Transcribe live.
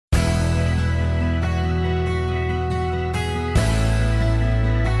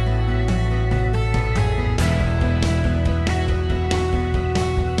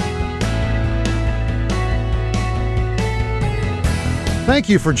Thank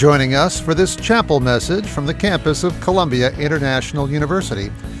you for joining us for this chapel message from the campus of Columbia International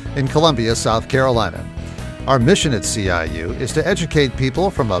University in Columbia, South Carolina. Our mission at CIU is to educate people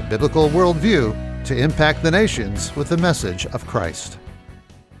from a biblical worldview to impact the nations with the message of Christ.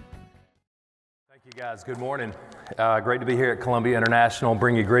 Thank you guys. Good morning. Great to be here at Columbia International.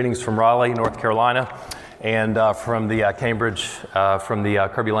 Bring you greetings from Raleigh, North Carolina, and from the Cambridge, from the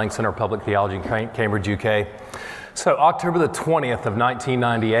Kirby Lang Center of Public Theology in Cambridge, UK. So October the 20th of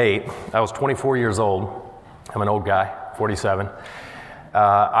 1998, I was 24 years old. I'm an old guy, 47.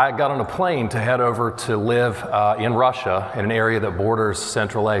 I got on a plane to head over to live in Russia in an area that borders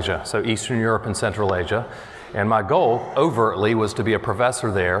Central Asia, so Eastern Europe and Central Asia. And my goal, overtly, was to be a professor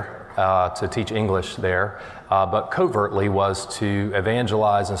there, to teach English there, but covertly was to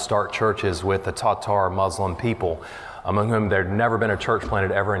evangelize and start churches with the Tatar Muslim people, among whom there'd never been a church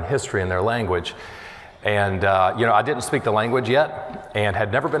planted ever in history in their language. And, I didn't speak the language yet and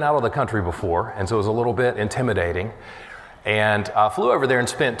had never been out of the country before, and so it was a little bit intimidating. And I flew over there and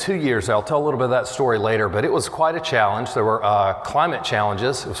spent 2 years. I'll tell a little bit of that story later, but it was quite a challenge. There were climate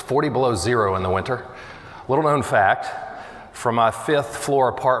challenges. It was 40 below zero in the winter. Little known fact, from my 5th floor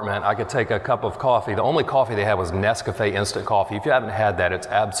apartment, I could take a cup of coffee. The only coffee they had was Nescafe instant coffee. If you haven't had that, it's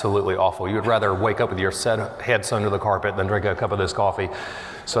absolutely awful. You would rather wake up with your head under the carpet than drink a cup of this coffee.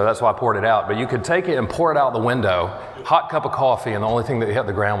 So that's why I poured it out. But you could take it and pour it out the window, hot cup of coffee, and the only thing that hit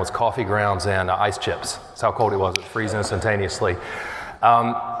the ground was coffee grounds and ice chips. That's how cold it was. It was freezing instantaneously.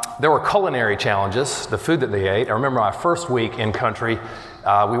 There were culinary challenges, the food that they ate. I remember my first week in country,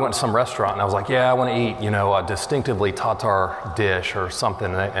 we went to some restaurant, and I was like, I want to eat, a distinctively Tatar dish or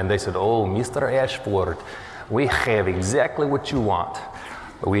something. And they said, oh, Mr. Ashford, we have exactly what you want.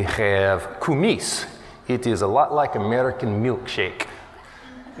 We have kumis. It is a lot like American milkshake.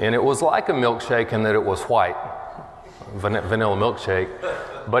 And it was like a milkshake in that it was white, vanilla milkshake,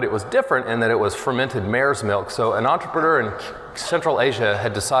 but it was different in that it was fermented mare's milk. So an entrepreneur in Central Asia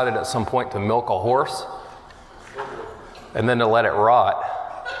had decided at some point to milk a horse and then to let it rot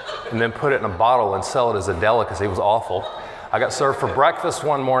and then put it in a bottle and sell it as a delicacy. It was awful. I got served for breakfast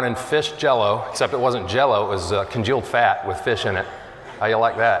one morning fish jello, except it wasn't jello, it was congealed fat with fish in it. How you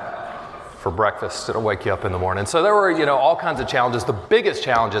like that? For breakfast, it'll wake you up in the morning. So there were, all kinds of challenges. The biggest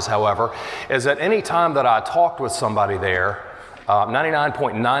challenges, is that any time that I talked with somebody there,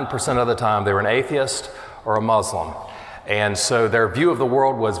 99.9% of the time, they were an atheist or a Muslim. And so their view of the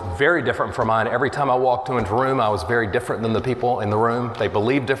world was very different from mine. Every time I walked into a room, I was very different than the people in the room. They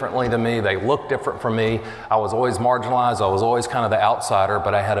believed differently than me. They looked different from me. I was always marginalized. I was always kind of the outsider,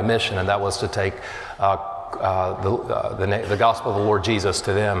 but I had a mission, and that was to take the gospel of the Lord Jesus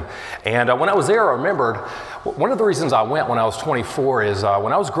to them. And when I was there, I remembered one of the reasons I went when I was 24 is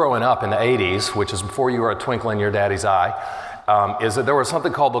when I was growing up in the 80s, which is before you were a twinkle in your daddy's eye, is that there was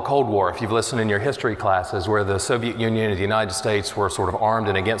something called the Cold War, if you've listened in your history classes, where the Soviet Union and the United States were sort of armed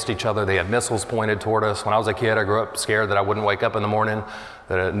and against each other. They had missiles pointed toward us. When I was a kid, I grew up scared that I wouldn't wake up in the morning,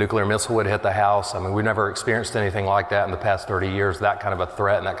 that a nuclear missile would hit the house. I mean, we never experienced anything like that in the past 30 years, that kind of a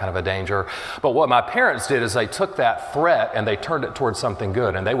threat and that kind of a danger. But what my parents did is they took that threat and they turned it towards something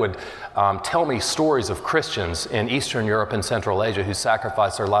good. And they would tell me stories of Christians in Eastern Europe and Central Asia who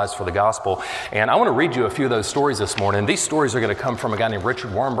sacrificed their lives for the gospel. And I want to read you a few of those stories this morning. These stories are going to come from a guy named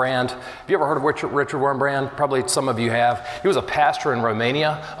Richard Wurmbrand. Have you ever heard of Richard Wurmbrand? Probably some of you have. He was a pastor in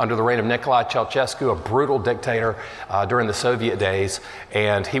Romania under the reign of Nicolae Ceausescu, a brutal dictator during the Soviet days.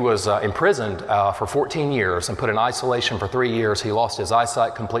 And he was imprisoned for 14 years and put in isolation for 3 years. He lost his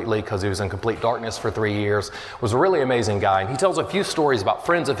eyesight completely because he was in complete darkness for 3 years. Was a really amazing guy. And he tells a few stories about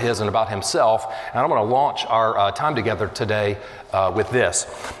friends of his and about himself. And I'm going to launch our time together today with this.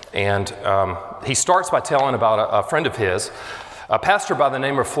 And he starts by telling about a friend of his. A pastor by the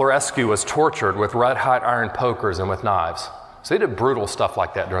name of Florescu was tortured with red-hot iron pokers and with knives. So they did brutal stuff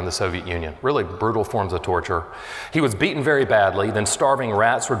like that during the Soviet Union, really brutal forms of torture. He was beaten very badly, then starving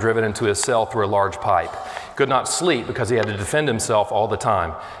rats were driven into his cell through a large pipe. He could not sleep because he had to defend himself all the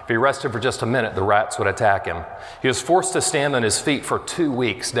time. If he rested for just a minute, the rats would attack him. He was forced to stand on his feet for 2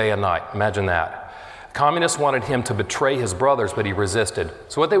 weeks, day and night. Imagine that. Communists wanted him to betray his brothers, but he resisted.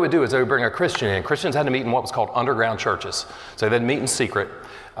 So what they would do is they would bring a Christian in. Christians had to meet in what was called underground churches. So they'd meet in secret.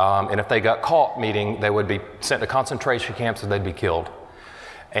 And if they got caught meeting, they would be sent to concentration camps and they'd be killed.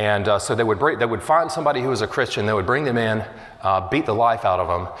 And so they would find somebody who was a Christian, they would bring them in, beat the life out of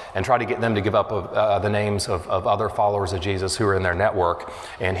them, and try to get them to give up the names of other followers of Jesus who were in their network.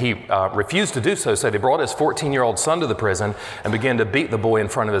 And he refused to do so, so they brought his 14-year-old son to the prison and began to beat the boy in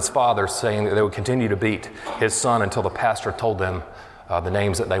front of his father, saying that they would continue to beat his son until the pastor told them the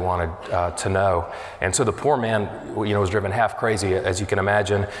names that they wanted to know. And so the poor man, was driven half crazy, as you can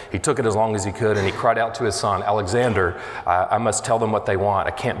imagine. He took it as long as he could, and he cried out to his son, "Alexander, I must tell them what they want.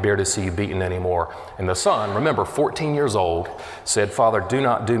 I can't bear to see you beaten anymore." And the son, remember, 14 years old, said, "Father, do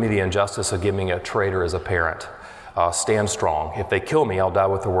not do me the injustice of giving me a traitor as a parent. Stand strong. If they kill me, I'll die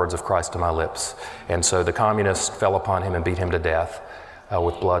with the words of Christ to my lips." And so the communists fell upon him and beat him to death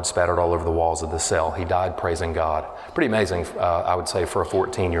with blood spattered all over the walls of the cell. He died praising God. Pretty amazing, I would say, for a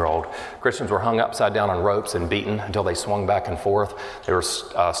 14-year-old. Christians were hung upside down on ropes and beaten until they swung back and forth. They were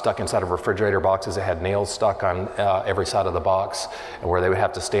stuck inside of refrigerator boxes that had nails stuck on every side of the box, and where they would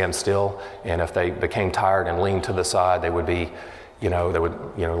have to stand still. And if they became tired and leaned to the side, they would be, they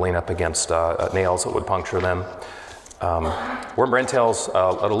would lean up against nails that would puncture them. Wurmbrand tells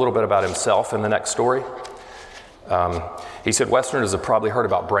a little bit about himself in the next story. He said, "Westerners have probably heard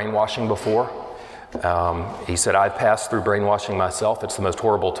about brainwashing before." He said, "I've passed through brainwashing myself. It's the most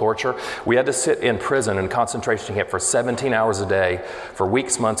horrible torture. We had to sit in prison and concentration camp for 17 hours a day for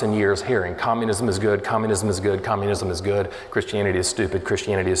weeks, months, and years hearing, communism is good, communism is good, communism is good, Christianity is stupid,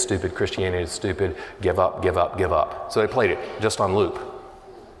 Christianity is stupid, Christianity is stupid, give up, give up, give up." So they played it just on loop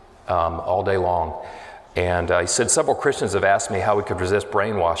all day long. And he said, "Several Christians have asked me how we could resist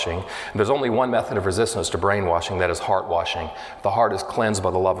brainwashing. And there's only one method of resistance to brainwashing, that is heart washing. If the heart is cleansed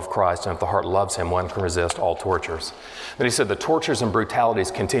by the love of Christ, and if the heart loves him, one can resist all tortures." Then he said, "The tortures and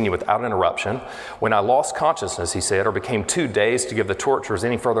brutalities continue without interruption. When I lost consciousness," he said, "or became too dazed to give the torturers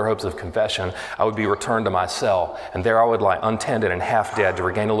any further hopes of confession, I would be returned to my cell, and there I would lie untended and half dead to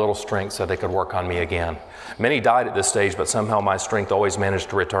regain a little strength so they could work on me again. Many died at this stage, but somehow my strength always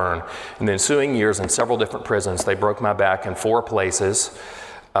managed to return. In the ensuing years, in several different prisons, they broke my back in 4 places,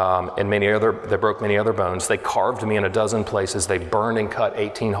 and they broke many other bones. They carved me in a dozen places. They burned and cut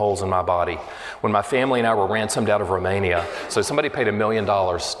 18 holes in my body. When my family and I were ransomed out of Romania, so somebody paid $1 million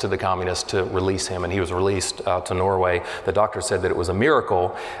to the communists to release him, and he was released to Norway. The doctor said that it was a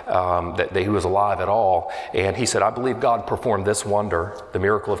miracle that he was alive at all. And he said, "I believe God performed this wonder, the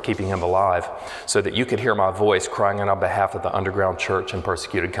miracle of keeping him alive, so that you could hear my voice crying on behalf of the underground church in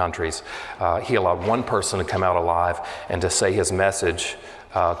persecuted countries." He allowed one person to come out alive and to say his message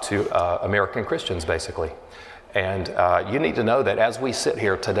to American Christians, basically. And you need to know that as we sit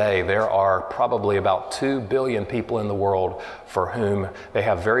here today, there are probably about 2 billion people in the world for whom they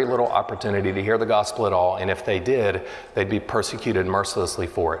have very little opportunity to hear the gospel at all, and if they did, they'd be persecuted mercilessly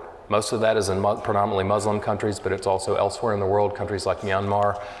for it. Most of that is in predominantly Muslim countries, but it's also elsewhere in the world, countries like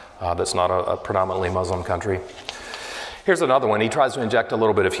Myanmar, that's not a predominantly Muslim country. Here's another one. He tries to inject a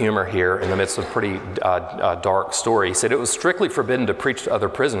little bit of humor here in the midst of a pretty dark story. He said, "It was strictly forbidden to preach to other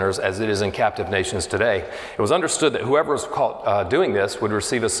prisoners, as it is in captive nations today. It was understood that whoever was caught doing this would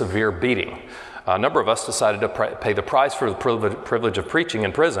receive a severe beating. A number of us decided to pay the price for the privilege of preaching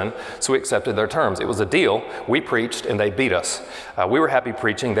in prison, so we accepted their terms. It was a deal. We preached, and they beat us. We were happy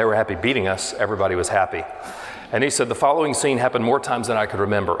preaching. They were happy beating us. Everybody was happy." And he said, "The following scene happened more times than I could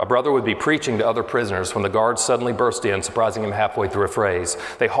remember. A brother would be preaching to other prisoners when the guards suddenly burst in, surprising him halfway through a phrase.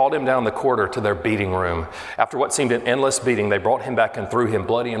 They hauled him down the corridor to their beating room. After what seemed an endless beating, they brought him back and threw him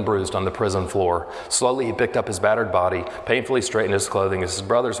bloody and bruised on the prison floor. Slowly he picked up his battered body, painfully straightened his clothing. He says,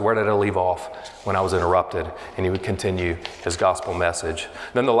 'Brothers, where did I leave off when I was interrupted?' And he would continue his gospel message."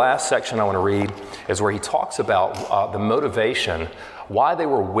 Then the last section I want to read is where he talks about the motivation, why they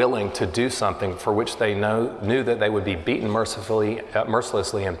were willing to do something for which they knew that they would be beaten mercilessly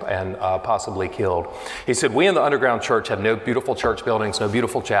and possibly killed. He said, "We in the underground church have no beautiful church buildings, no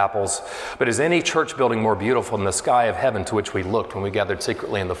beautiful chapels, but is any church building more beautiful than the sky of heaven to which we looked when we gathered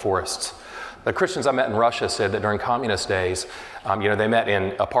secretly in the forests?" The Christians I met in Russia said that during communist days, they met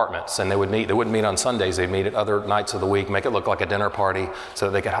in apartments, and they wouldn't meet on Sundays, they'd meet at other nights of the week, make it look like a dinner party so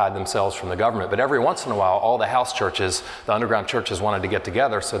that they could hide themselves from the government. But every once in a while, all the house churches, the underground churches, wanted to get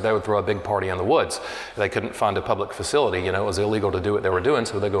together, so they would throw a big party in the woods. They couldn't find a public facility, it was illegal to do what they were doing,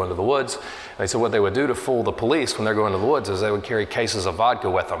 so they go into the woods. They said what they would do to fool the police when they're going to the woods is they would carry cases of vodka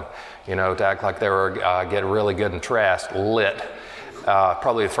with them, to act like they were getting really good and trashed, lit.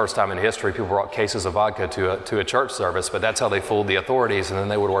 Probably the first time in history people brought cases of vodka to a church service, but that's how they fooled the authorities, and then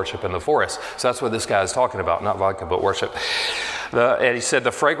they would worship in the forest. So that's what this guy is talking about, not vodka, but worship. And he said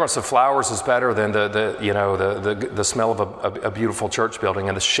the fragrance of flowers is better than the smell of a beautiful church building,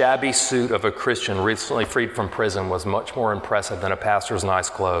 and the shabby suit of a Christian recently freed from prison was much more impressive than a pastor's nice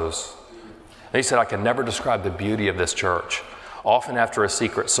clothes. And he said, "I can never describe the beauty of this church. Often after a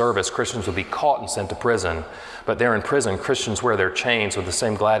secret service, Christians would be caught and sent to prison. But there in prison, Christians wear their chains with the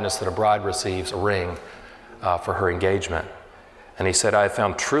same gladness that a bride receives a ring for her engagement." And he said, I have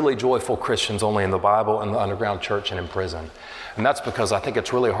found truly joyful Christians only in the Bible, in the underground church, and in prison. And that's because I think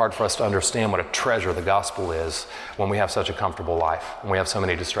it's really hard for us to understand what a treasure the gospel is when we have such a comfortable life, when we have so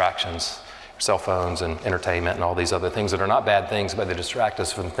many distractions, cell phones and entertainment and all these other things that are not bad things, but they distract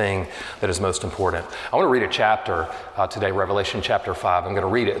us from the thing that is most important. I want to read a chapter today, Revelation chapter 5. I'm going to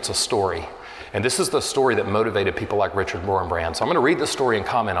read it. It's a story. And this is the story that motivated people like Richard Wurmbrand. So I'm going to read the story and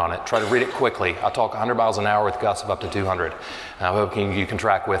comment on it, try to read it quickly. I talk 100 miles an hour with gusts of up to 200. And I hope you can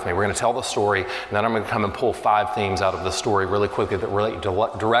track with me. We're going to tell the story, and then I'm going to come and pull 5 themes out of the story really quickly that relate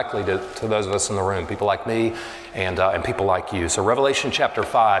directly to those of us in the room, people like me and people like you. So Revelation chapter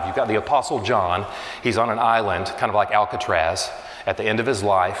 5, you've got the Apostle John. He's on an island, kind of like Alcatraz, at the end of his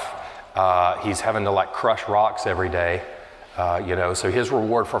life. He's having to crush rocks every day. So his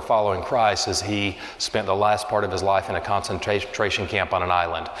reward for following Christ is he spent the last part of his life in a concentration camp on an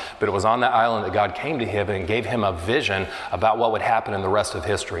island. But it was on that island that God came to him and gave him a vision about what would happen in the rest of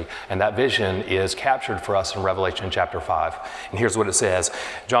history. And that vision is captured for us in Revelation chapter 5. And here's what it says.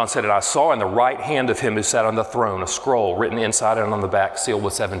 John said, and I saw in the right hand of him who sat on the throne a scroll written inside and on the back, sealed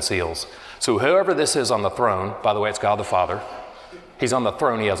with 7 seals. So whoever this is on the throne, by the way, it's God the Father. He's on the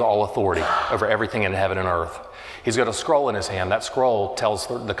throne. He has all authority over everything in heaven and earth. He's got a scroll in his hand. That scroll tells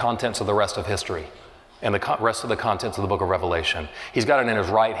the contents of the rest of history and the rest of the contents of the book of Revelation. He's got it in his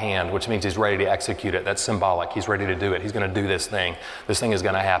right hand, which means he's ready to execute it. That's symbolic. He's ready to do it. He's going to do this thing. This thing is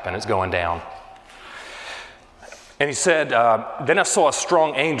going to happen. It's going down. And he said, then I saw a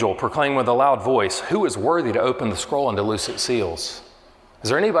strong angel proclaim with a loud voice, who is worthy to open the scroll and to loose its seals? Is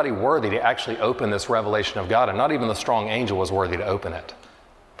there anybody worthy to actually open this revelation of God? And not even the strong angel was worthy to open it.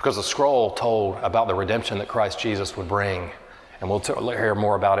 Because the scroll told about the redemption that Christ Jesus would bring. And we'll hear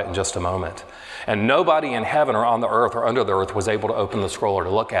more about it in just a moment. And nobody in heaven or on the earth or under the earth was able to open the scroll or to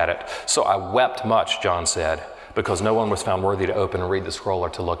look at it. So I wept much, John said, because no one was found worthy to open and read the scroll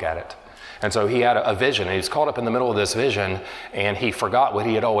or to look at it. And so he had a vision, and he's caught up in the middle of this vision, and he forgot what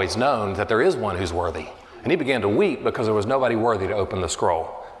he had always known, that there is one who's worthy. And he began to weep because there was nobody worthy to open the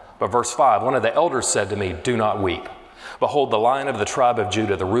scroll. But verse 5, one of the elders said to me, do not weep. Behold, the Lion of the tribe of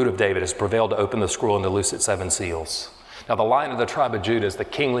Judah, the root of David, has prevailed to open the scroll and to loose its 7 seals. Now, the Lion of the tribe of Judah is the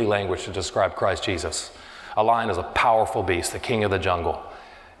kingly language to describe Christ Jesus. A lion is a powerful beast, the king of the jungle,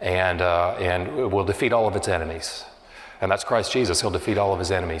 and will defeat all of its enemies. And that's Christ Jesus. He'll defeat all of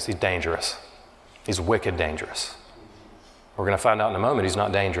his enemies. He's dangerous. He's wicked dangerous. We're going to find out in a moment he's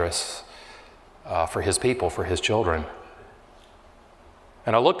not dangerous for his people, for his children.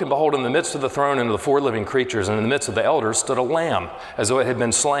 And I looked, and behold, in the midst of the throne and of the 4 living creatures, and in the midst of the elders stood a lamb, as though it had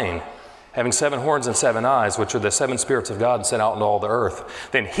been slain, having 7 horns and 7 eyes, which are the 7 spirits of God sent out into all the earth.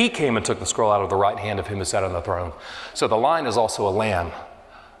 Then he came and took the scroll out of the right hand of him who sat on the throne. So the lion is also a lamb.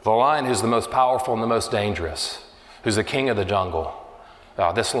 The lion who's the most powerful and the most dangerous, who's the king of the jungle.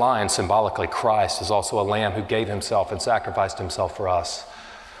 This lion, symbolically Christ, is also a lamb who gave himself and sacrificed himself for us.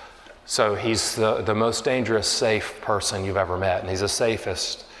 So he's the most dangerous, safe person you've ever met, and he's the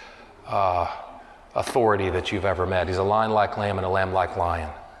safest authority that you've ever met. He's a lion-like lamb and a lamb-like lion.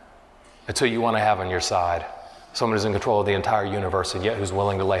 It's who you want to have on your side. Someone who's in control of the entire universe, and yet who's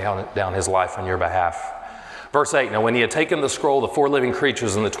willing to lay down his life on your behalf. Verse 8, now when he had taken the scroll, the 4 living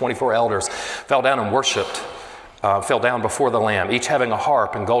creatures and the 24 elders fell down and worshipped, fell down before the Lamb, each having a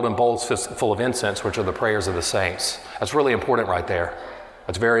harp and golden bowls full of incense, which are the prayers of the saints. That's really important right there.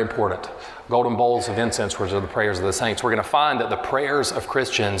 That's very important. Golden bowls of incense, which are the prayers of the saints. We're going to find that the prayers of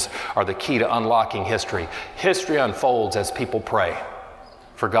Christians are the key to unlocking history. History unfolds as people pray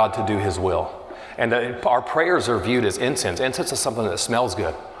for God to do his will. And our prayers are viewed as incense. Incense is something that smells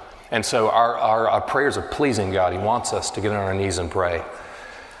good. And so our prayers are pleasing God. He wants us to get on our knees and pray.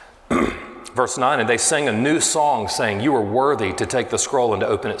 Verse 9, and they sang a new song saying, you are worthy to take the scroll and to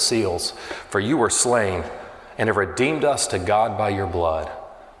open its seals, for you were slain and have redeemed us to God by your blood.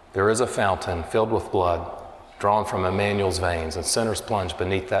 There is a fountain filled with blood, drawn from Emmanuel's veins, and sinners plunge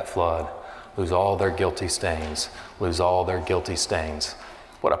beneath that flood, lose all their guilty stains, lose all their guilty stains.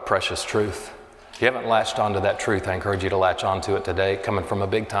 What a precious truth. If you haven't latched onto that truth, I encourage you to latch onto it today, coming from a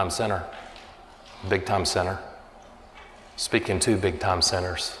big-time sinner. Big-time sinner. Speaking to big-time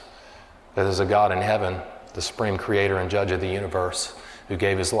sinners. That there's a God in heaven, the supreme creator and judge of the universe, who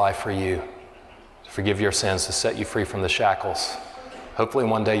gave his life for you, to forgive your sins, to set you free from the shackles. Hopefully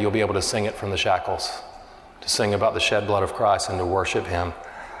one day you'll be able to sing it from the shackles, to sing about the shed blood of Christ and to worship him.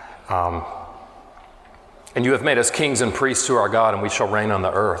 And you have made us kings and priests to our God, and we shall reign on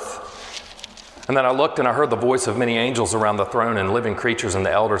the earth. And then I looked, and I heard the voice of many angels around the throne and living creatures and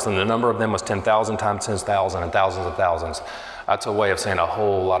the elders, and the number of them was 10,000 times 10,000 and thousands of thousands. That's a way of saying a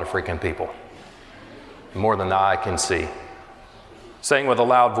whole lot of freaking people. More than the eye can see. saying with a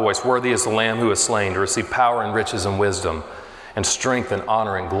loud voice, "Worthy is the Lamb who was slain to receive power and riches and wisdom and strength and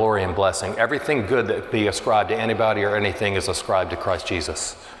honor and glory and blessing." Everything good that be ascribed to anybody or anything is ascribed to Christ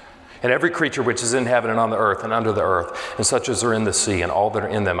Jesus. "And every creature which is in heaven and on the earth and under the earth, and such as are in the sea, and all that are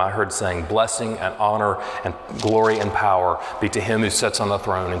in them, I heard saying, Blessing and honor and glory and power be to him who sits on the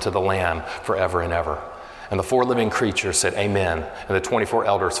throne and to the Lamb forever and ever." And the 4 living creatures said, "Amen." And the 24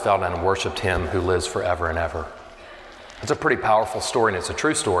 elders fell down and worshiped him who lives forever and ever. It's a pretty powerful story, and it's a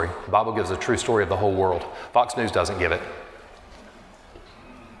true story. The Bible gives a true story of the whole world. Fox News doesn't give it.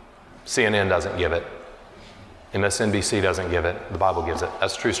 CNN doesn't give it. MSNBC doesn't give it. The Bible gives it.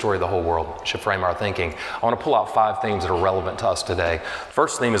 That's a true story of the whole world. It should frame our thinking. I want to pull out 5 themes that are relevant to us today.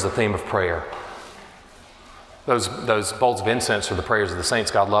 First theme is the theme of prayer. Those bowls of incense are the prayers of the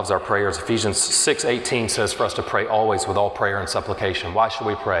saints. God loves our prayers. Ephesians 6:18 says for us to pray always with all prayer and supplication. Why should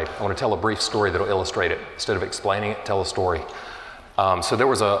we pray? I want to tell a brief story that will illustrate it. Instead of explaining it, tell a story. So there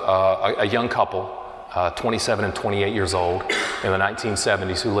was a young couple, 27 and 28 years old, in the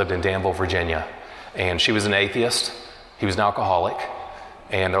 1970s who lived in Danville, Virginia. And she was an atheist, he was an alcoholic,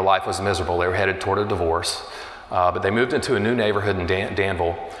 and their life was miserable. They were headed toward a divorce. But they moved into a new neighborhood in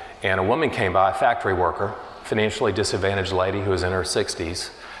Danville, and a woman came by, a factory worker, financially disadvantaged lady who was in her 60s,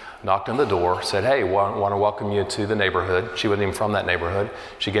 knocked on the door, said, "Hey, want to welcome you to the neighborhood." She wasn't even from that neighborhood.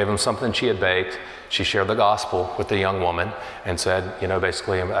 She gave him something she had baked. She shared the gospel with the young woman and said,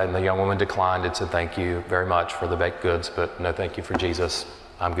 basically, and the young woman declined and said, "Thank you very much for the baked goods, but no thank you for Jesus.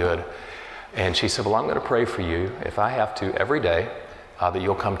 I'm good." And she said, "Well, I'm going to pray for you, if I have to, every day, that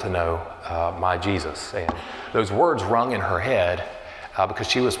you'll come to know my Jesus." And those words rung in her head because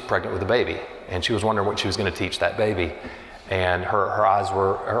she was pregnant with a baby, and she was wondering what she was going to teach that baby. And her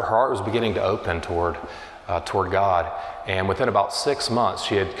heart was beginning to open toward God. And within about 6 months,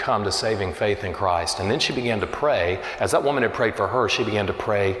 she had come to saving faith in Christ. And then she began to pray. As that woman had prayed for her, she began to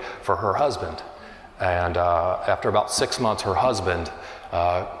pray for her husband. And after about 6 months, her husband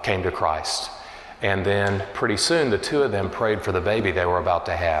came to Christ. And then pretty soon, the 2 of them prayed for the baby they were about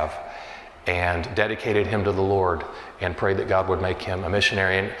to have and dedicated him to the Lord and prayed that God would make him a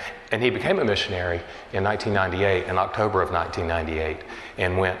missionary. And he became a missionary in 1998, in October of 1998,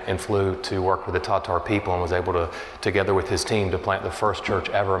 and went and flew to work with the Tatar people and was able to, together with his team, to plant the first church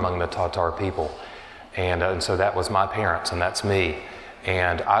ever among the Tatar people. And so that was my parents, and that's me.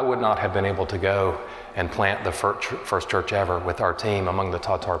 And I would not have been able to go and plant the first church ever with our team among the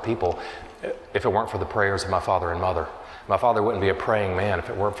Tatar people if it weren't for the prayers of my father and mother. My father wouldn't be a praying man if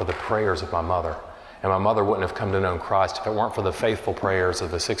it weren't for the prayers of my mother. And my mother wouldn't have come to know Christ if it weren't for the faithful prayers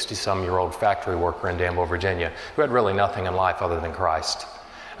of a 60-some-year-old factory worker in Danville, Virginia, who had really nothing in life other than Christ.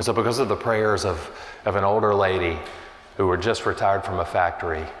 And so because of the prayers of an older lady who were just retired from a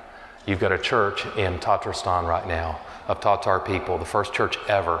factory, you've got a church in Tatarstan right now of Tatar people, the first church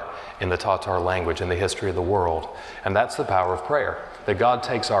ever in the Tatar language in the history of the world. And that's the power of prayer, that God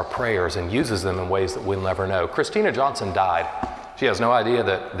takes our prayers and uses them in ways that we'll never know. Christina Johnson died. She has no idea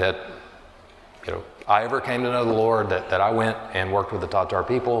that I ever came to know the Lord, that I went and worked with the Tatar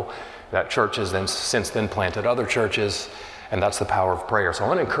people, that church has then since then planted other churches, and that's the power of prayer. So I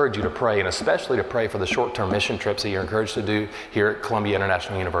want to encourage you to pray, and especially to pray for the short-term mission trips that you're encouraged to do here at Columbia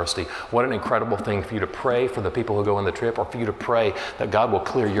International University. What an incredible thing for you to pray for the people who go on the trip, or for you to pray that God will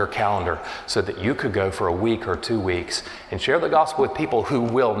clear your calendar so that you could go for a week or 2 weeks and share the gospel with people who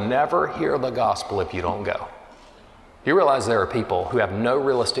will never hear the gospel if you don't go. You realize there are people who have no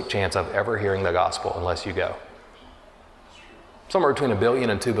realistic chance of ever hearing the gospel unless you go. Somewhere between 1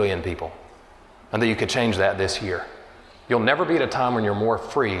 billion and 2 billion people. And that you could change that this year. You'll never be at a time when you're more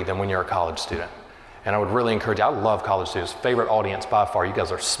free than when you're a college student. And I would really encourage you, I love college students, favorite audience by far. You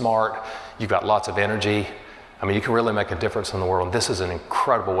guys are smart, you've got lots of energy. I mean, you can really make a difference in the world. This is an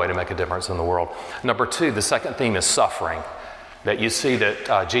incredible way to make a difference in the world. Number 2, the second theme is suffering. That you see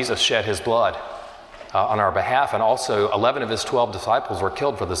that Jesus shed his blood on our behalf, and also 11 of his 12 disciples were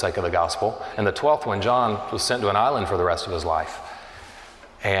killed for the sake of the gospel, and the 12th one, John, was sent to an island for the rest of his life.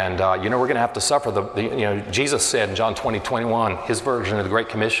 And we're going to have to suffer. Jesus said in John 20:21, his version of the Great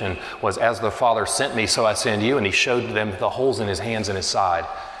Commission was, "As the Father sent me, so I send you," and he showed them the holes in his hands and his side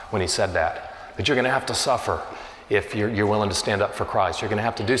when he said that. But you're going to have to suffer if you're willing to stand up for Christ. You're going to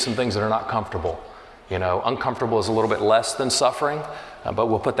have to do some things that are not comfortable. Uncomfortable is a little bit less than suffering, but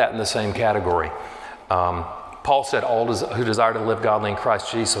we'll put that in the same category. Paul said, all who desire to live godly in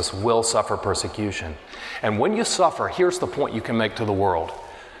Christ Jesus will suffer persecution. And when you suffer, here's the point you can make to the world.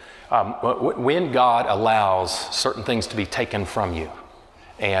 When God allows certain things to be taken from you,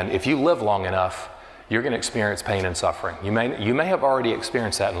 and if you live long enough, you're going to experience pain and suffering. You may have already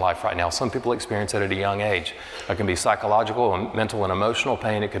experienced that in life right now. Some people experience it at a young age. It can be psychological and mental and emotional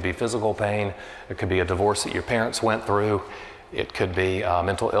pain. It could be physical pain. It could be a divorce that your parents went through. It could be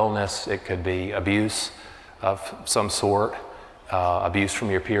mental illness. It could be abuse of some sort, abuse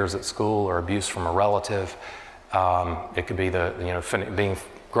from your peers at school or abuse from a relative. It could be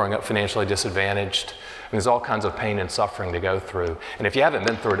growing up financially disadvantaged. There's all kinds of pain and suffering to go through. And if you haven't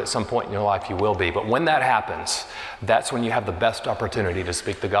been through it at some point in your life, you will be. But when that happens, that's when you have the best opportunity to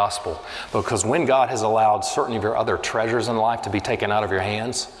speak the gospel. Because when God has allowed certain of your other treasures in life to be taken out of your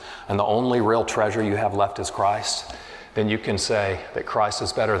hands, and the only real treasure you have left is Christ, then you can say that Christ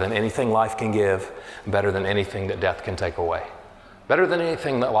is better than anything life can give, better than anything that death can take away. Better than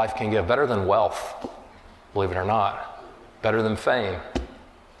anything that life can give, better than wealth, believe it or not, better than fame,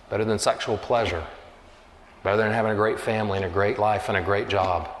 better than sexual pleasure, better than having a great family and a great life and a great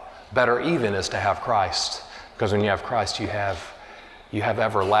job. Better even is to have Christ, because when you have Christ, you have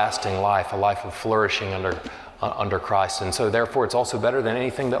everlasting life, a life of flourishing under Christ. And so therefore, it's also better than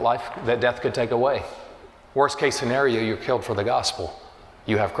anything that death could take away. Worst case scenario, you're killed for the gospel.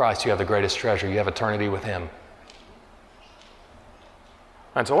 You have Christ, you have the greatest treasure, you have eternity with Him.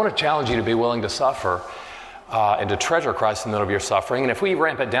 And so I want to challenge you to be willing to suffer and to treasure Christ in the middle of your suffering. And if we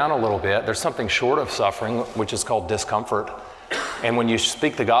ramp it down a little bit, there's something short of suffering, which is called discomfort. And when you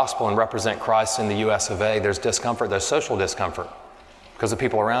speak the gospel and represent Christ in the U.S. of A., there's discomfort, there's social discomfort. Because the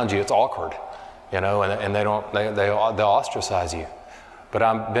people around you, it's awkward, and they'll ostracize you. But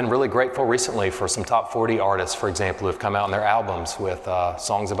I've been really grateful recently for some top 40 artists, for example, who have come out in their albums with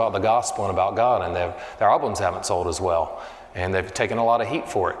songs about the gospel and about God, and their albums haven't sold as well. And they've taken a lot of heat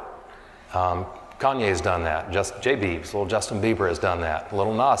for it. Kanye's done that. J-Beebs, little Justin Bieber has done that.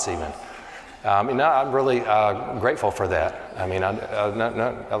 Little Nas even. I'm really grateful for that.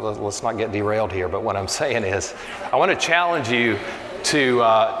 Let's not get derailed here, but what I'm saying is I want to challenge you to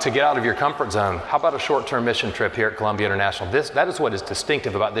get out of your comfort zone. How about a short-term mission trip here at Columbia International? That is what is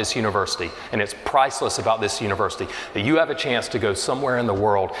distinctive about this university, and it's priceless about this university, that you have a chance to go somewhere in the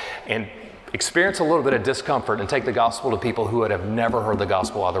world and experience a little bit of discomfort and take the gospel to people who would have never heard the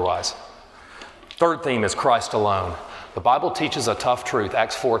gospel otherwise. Third theme is Christ alone. The Bible teaches a tough truth,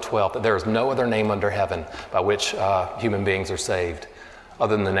 Acts 4:12, that there is no other name under heaven by which human beings are saved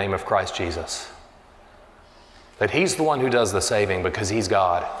other than the name of Christ Jesus. That He's the one who does the saving because He's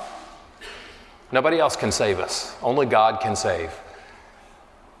God. Nobody else can save us. Only God can save.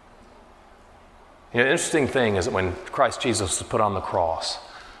 The interesting thing is that when Christ Jesus was put on the cross,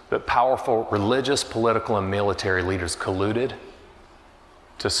 that powerful religious, political, and military leaders colluded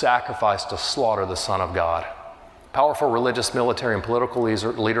to sacrifice, to slaughter the Son of God. Powerful religious, military, and political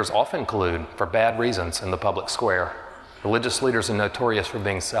leaders often collude for bad reasons in the public square. Religious leaders are notorious for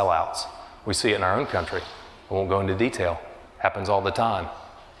being sellouts. We see it in our own country. I won't go into detail. Happens all the time.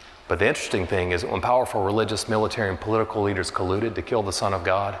 But the interesting thing is that when powerful religious, military, and political leaders colluded to kill the Son of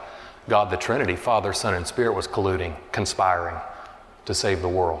God, God the Trinity, Father, Son, and Spirit was colluding, conspiring to save the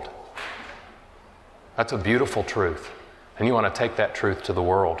world. That's a beautiful truth. And you want to take that truth to the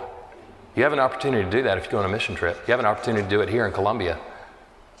world. You have an opportunity to do that if you go on a mission trip. You have an opportunity to do it here in Columbia.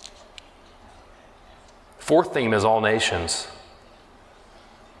 Fourth theme is all nations.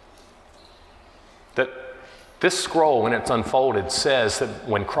 That this scroll, when it's unfolded, says that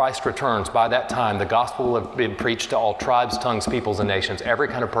when Christ returns, by that time, the gospel will have been preached to all tribes, tongues, peoples, and nations, every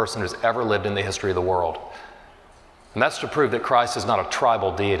kind of person who's ever lived in the history of the world. And that's to prove that Christ is not a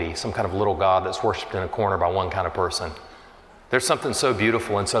tribal deity, some kind of little God that's worshiped in a corner by one kind of person. There's something so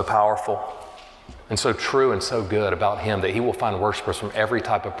beautiful and so powerful and so true and so good about Him that He will find worshipers from every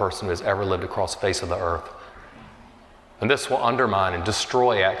type of person who has ever lived across the face of the earth. And this will undermine and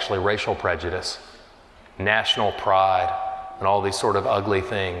destroy, actually, racial prejudice, national pride, and all these sort of ugly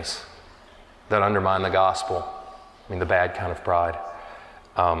things that undermine the gospel. The bad kind of pride.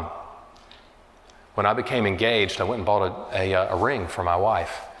 When I became engaged, I went and bought a ring for my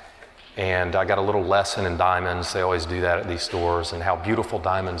wife. And I got a little lesson in diamonds. They always do that at these stores, and how beautiful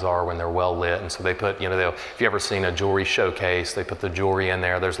diamonds are when they're well lit. And so they put, if you've ever seen a jewelry showcase, they put the jewelry in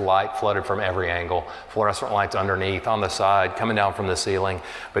there. There's light flooded from every angle, fluorescent lights underneath, on the side, coming down from the ceiling.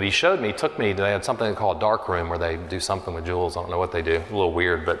 But he took me, they had something called a dark room where they do something with jewels. I don't know what they do, a little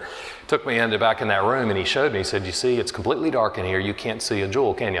weird, but took me back in that room, and he showed me, he said, you see, it's completely dark in here. You can't see a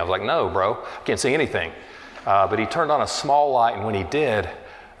jewel, can you? I was like, no, bro, I can't see anything. But he turned on a small light, and when he did,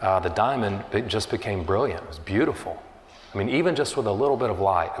 the diamond, it just became brilliant. It was beautiful. Even just with a little bit of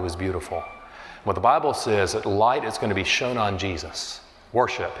light, it was beautiful. What the Bible says, that light is going to be shown on Jesus,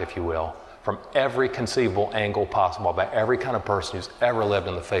 worship, if you will, from every conceivable angle possible by every kind of person who's ever lived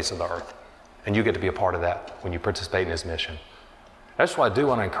on the face of the earth. And you get to be a part of that when you participate in his mission. That's why I do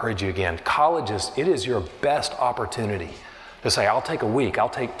want to encourage you again. College it is your best opportunity to say, I'll take a week, I'll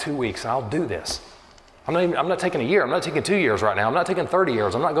take 2 weeks, and I'll do this. I'm not taking a year, I'm not taking 2 years right now, I'm not taking 30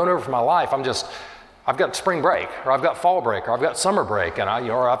 years, I'm not going over for my life. I've got spring break, or I've got fall break, or I've got summer break, and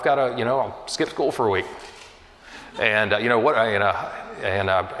I've got to, I'll skip school for a week. And I'm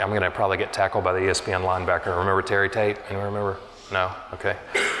going to probably get tackled by the ESPN linebacker. Remember Terry Tate? Anyone remember? No? Okay.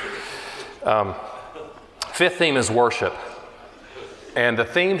 Fifth theme is worship. And the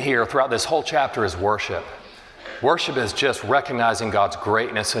theme here throughout this whole chapter is worship. Worship is just recognizing God's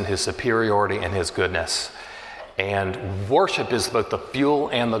greatness and his superiority and his goodness. And worship is both the fuel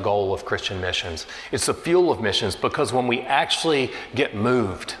and the goal of Christian missions. It's the fuel of missions because when we actually get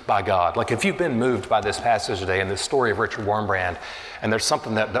moved by God, like if you've been moved by this passage today and this story of Richard Wurmbrand, and there's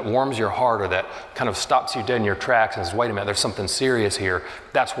something that warms your heart or that kind of stops you dead in your tracks and says, wait a minute, there's something serious here,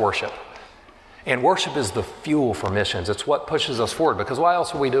 that's worship. And worship is the fuel for missions. It's what pushes us forward, because why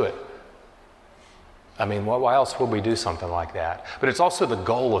else would we do it? I mean, why else would we do something like that? But it's also the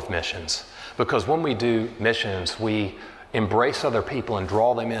goal of missions, because when we do missions, we embrace other people and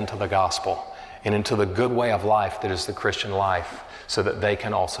draw them into the gospel and into the good way of life that is the Christian life, so that they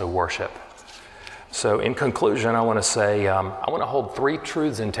can also worship. So in conclusion, I want to say, I want to hold 3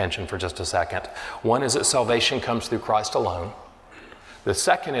 truths in tension for just a second. One is that salvation comes through Christ alone. The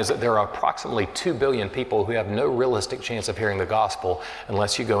second is that there are approximately 2 billion people who have no realistic chance of hearing the gospel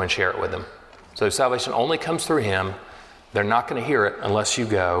unless you go and share it with them. So salvation only comes through him. They're not going to hear it unless you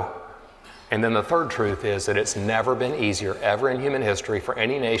go. And then the third truth is that it's never been easier ever in human history for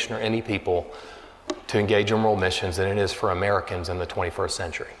any nation or any people to engage in world missions than it is for Americans in the 21st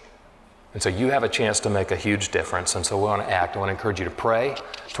century. And so you have a chance to make a huge difference. And so we want to act. I want to encourage you to pray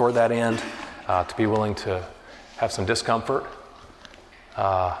toward that end, to be willing to have some discomfort,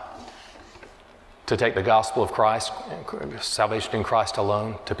 to take the gospel of Christ, salvation in Christ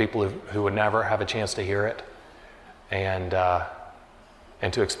alone, to people who would never have a chance to hear it, and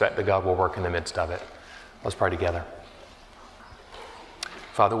to expect that God will work in the midst of it. Let's pray together.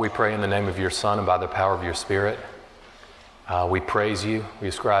 Father, we pray in the name of your Son and by the power of your Spirit. We praise you. We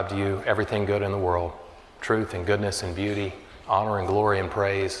ascribe to you everything good in the world, truth and goodness and beauty, honor and glory and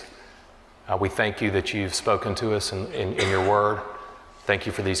praise. We thank you that you've spoken to us in your word. Thank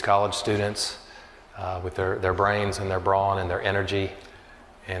you for these college students with their brains and their brawn and their energy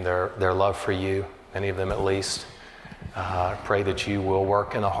and their love for you, many of them at least. I pray that you will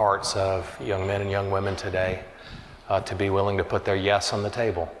work in the hearts of young men and young women today to be willing to put their yes on the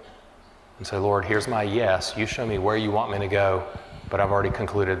table and say, Lord, here's my yes. You show me where you want me to go, but I've already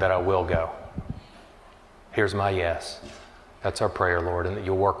concluded that I will go. Here's my yes. That's our prayer, Lord, and that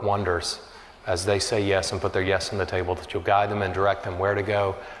you'll work wonders as they say yes and put their yes on the table, that you'll guide them and direct them where to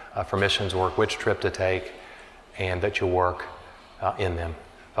go for missions work, which trip to take, and that you'll work in them.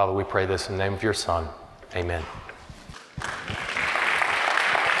 Father, we pray this in the name of your Son. Amen.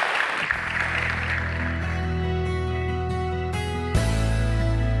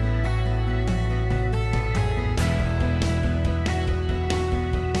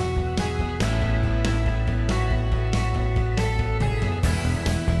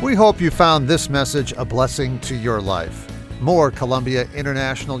 We hope you found this message a blessing to your life. More Columbia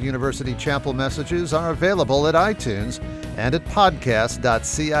International University Chapel messages are available at iTunes and at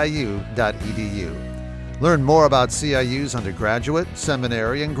podcast.ciu.edu. Learn more about CIU's undergraduate,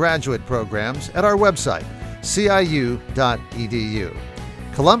 seminary, and graduate programs at our website, ciu.edu.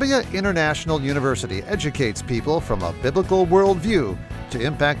 Columbia International University educates people from a biblical worldview to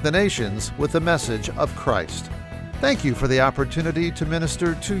impact the nations with the message of Christ. Thank you for the opportunity to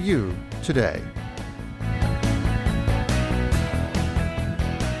minister to you today.